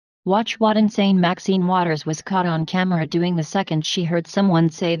Watch what insane Maxine Waters was caught on camera doing the second she heard someone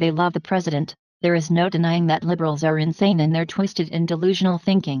say they love the president. There is no denying that liberals are insane in their twisted and delusional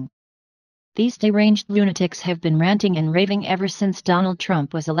thinking. These deranged lunatics have been ranting and raving ever since Donald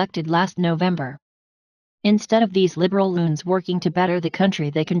Trump was elected last November. Instead of these liberal loons working to better the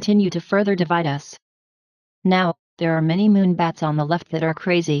country, they continue to further divide us. Now, there are many moonbats on the left that are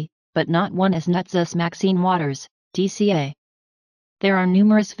crazy, but not one as nuts as Maxine Waters, DCA. There are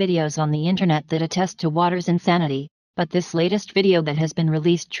numerous videos on the internet that attest to Waters' insanity, but this latest video that has been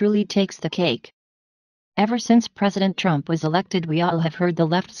released truly takes the cake. Ever since President Trump was elected, we all have heard the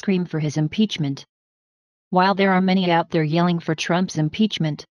left scream for his impeachment. While there are many out there yelling for Trump's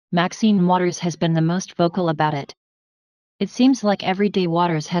impeachment, Maxine Waters has been the most vocal about it. It seems like every day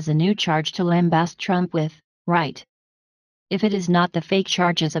Waters has a new charge to lambast Trump with, right? If it is not the fake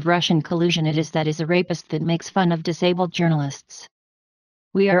charges of Russian collusion, it is that is a rapist that makes fun of disabled journalists.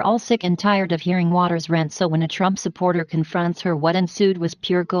 We are all sick and tired of hearing Waters rant, so when a Trump supporter confronts her, what ensued was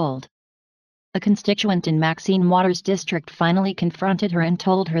pure gold. A constituent in Maxine Waters' district finally confronted her and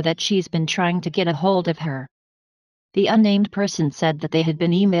told her that she's been trying to get a hold of her. The unnamed person said that they had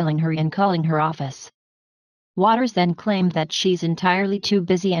been emailing her and calling her office. Waters then claimed that she's entirely too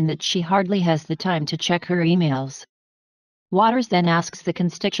busy and that she hardly has the time to check her emails. Waters then asks the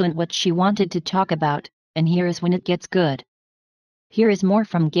constituent what she wanted to talk about, and here is when it gets good. Here is more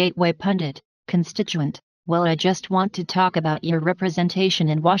from Gateway Pundit. Constituent: well, I just want to talk about your representation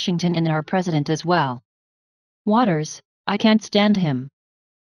in Washington and our president as well. Waters: I can't stand him.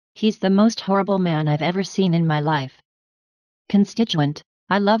 He's the most horrible man I've ever seen in my life. Constituent: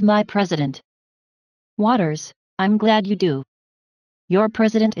 I love my president. Waters: I'm glad you do. Your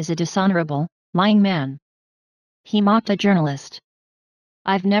president is a dishonorable, lying man. He mocked a journalist.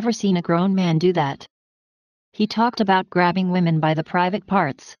 I've never seen a grown man do that. He talked about grabbing women by the private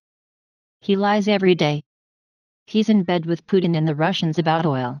parts. He lies every day. He's in bed with Putin and the Russians about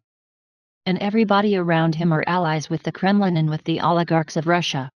oil. And everybody around him are allies with the Kremlin and with the oligarchs of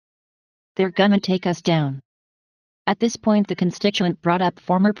Russia. They're gonna take us down. At this point, the constituent brought up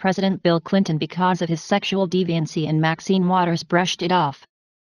former President Bill Clinton because of his sexual deviancy, and Maxine Waters brushed it off.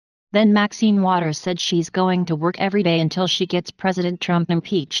 Then Maxine Waters said she's going to work every day until she gets President Trump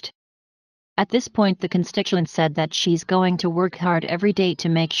impeached. At this point, the constituent said that she's going to work hard every day to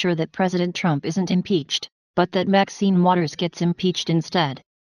make sure that President Trump isn't impeached, but that Maxine Waters gets impeached instead.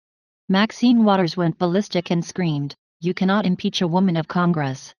 Maxine Waters went ballistic and screamed, "You cannot impeach a woman of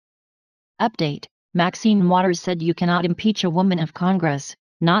Congress." Update: Maxine Waters said you cannot impeach a woman of Congress,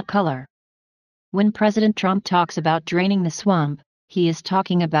 not color. When President Trump talks about draining the swamp, he is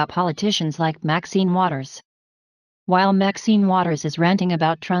talking about politicians like Maxine Waters. While Maxine Waters is ranting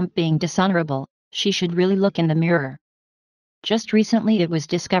about Trump being dishonorable, she should really look in the mirror. Just recently it was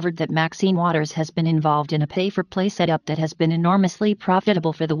discovered that Maxine Waters has been involved in a pay-for-play setup that has been enormously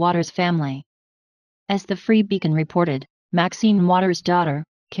profitable for the Waters family. As the Free Beacon reported, Maxine Waters' daughter,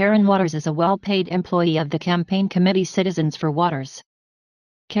 Karen Waters, is a well-paid employee of the campaign committee Citizens for Waters.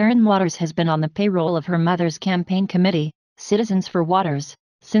 Karen Waters has been on the payroll of her mother's campaign committee, Citizens for Waters,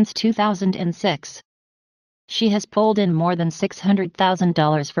 since 2006. She has pulled in more than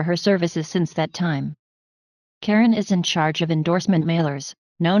 $600,000 for her services since that time. Karen is in charge of endorsement mailers,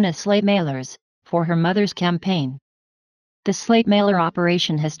 known as slate mailers, for her mother's campaign. The slate mailer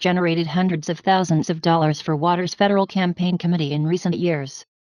operation has generated hundreds of thousands of dollars for Waters' federal campaign committee in recent years.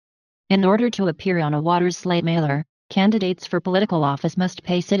 In order to appear on a Waters slate mailer, candidates for political office must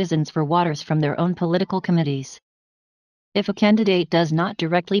pay Citizens for Waters from their own political committees. If a candidate does not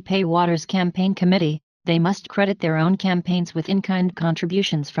directly pay Waters' campaign committee, they must credit their own campaigns with in-kind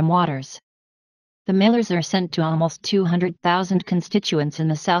contributions from Waters. The mailers are sent to almost 200,000 constituents in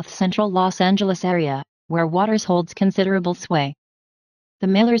the south-central Los Angeles area, where Waters holds considerable sway. The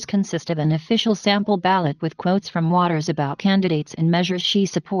mailers consist of an official sample ballot with quotes from Waters about candidates and measures she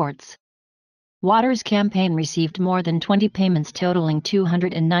supports. Waters' campaign received more than 20 payments totaling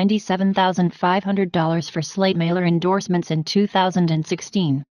 $297,500 for slate mailer endorsements in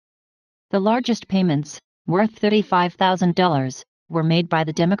 2016. The largest payments, worth $35,000, were made by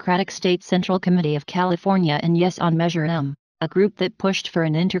the Democratic State Central Committee of California and Yes on Measure M, a group that pushed for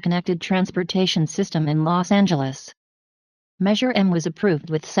an interconnected transportation system in Los Angeles. Measure M was approved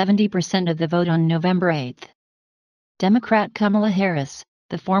with 70% of the vote on November 8. Democrat Kamala Harris,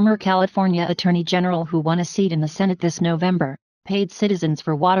 the former California Attorney General who won a seat in the Senate this November, paid Citizens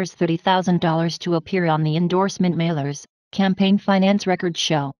for Waters $30,000 to appear on the endorsement mailers, campaign finance records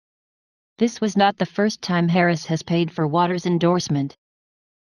show. This was not the first time Harris has paid for Waters' endorsement.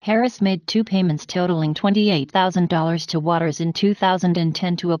 Harris made 2 payments totaling $28,000 to Waters in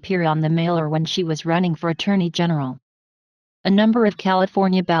 2010 to appear on the mailer when she was running for Attorney General. A number of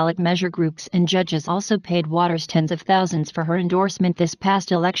California ballot measure groups and judges also paid Waters tens of thousands for her endorsement this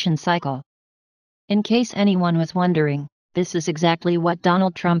past election cycle. In case anyone was wondering, this is exactly what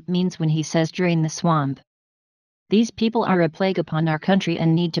Donald Trump means when he says drain the swamp. These people are a plague upon our country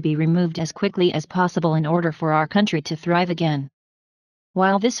and need to be removed as quickly as possible in order for our country to thrive again.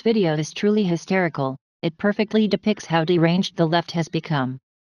 While this video is truly hysterical, it perfectly depicts how deranged the left has become.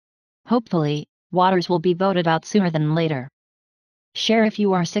 Hopefully, Waters will be voted out sooner than later. Share if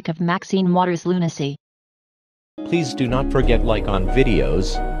you are sick of Maxine Waters' lunacy. Please do not forget like on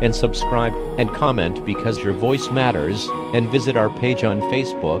videos, and subscribe, and comment because your voice matters, and visit our page on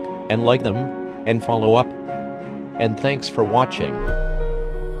Facebook, and like them, and follow up. And thanks for watching.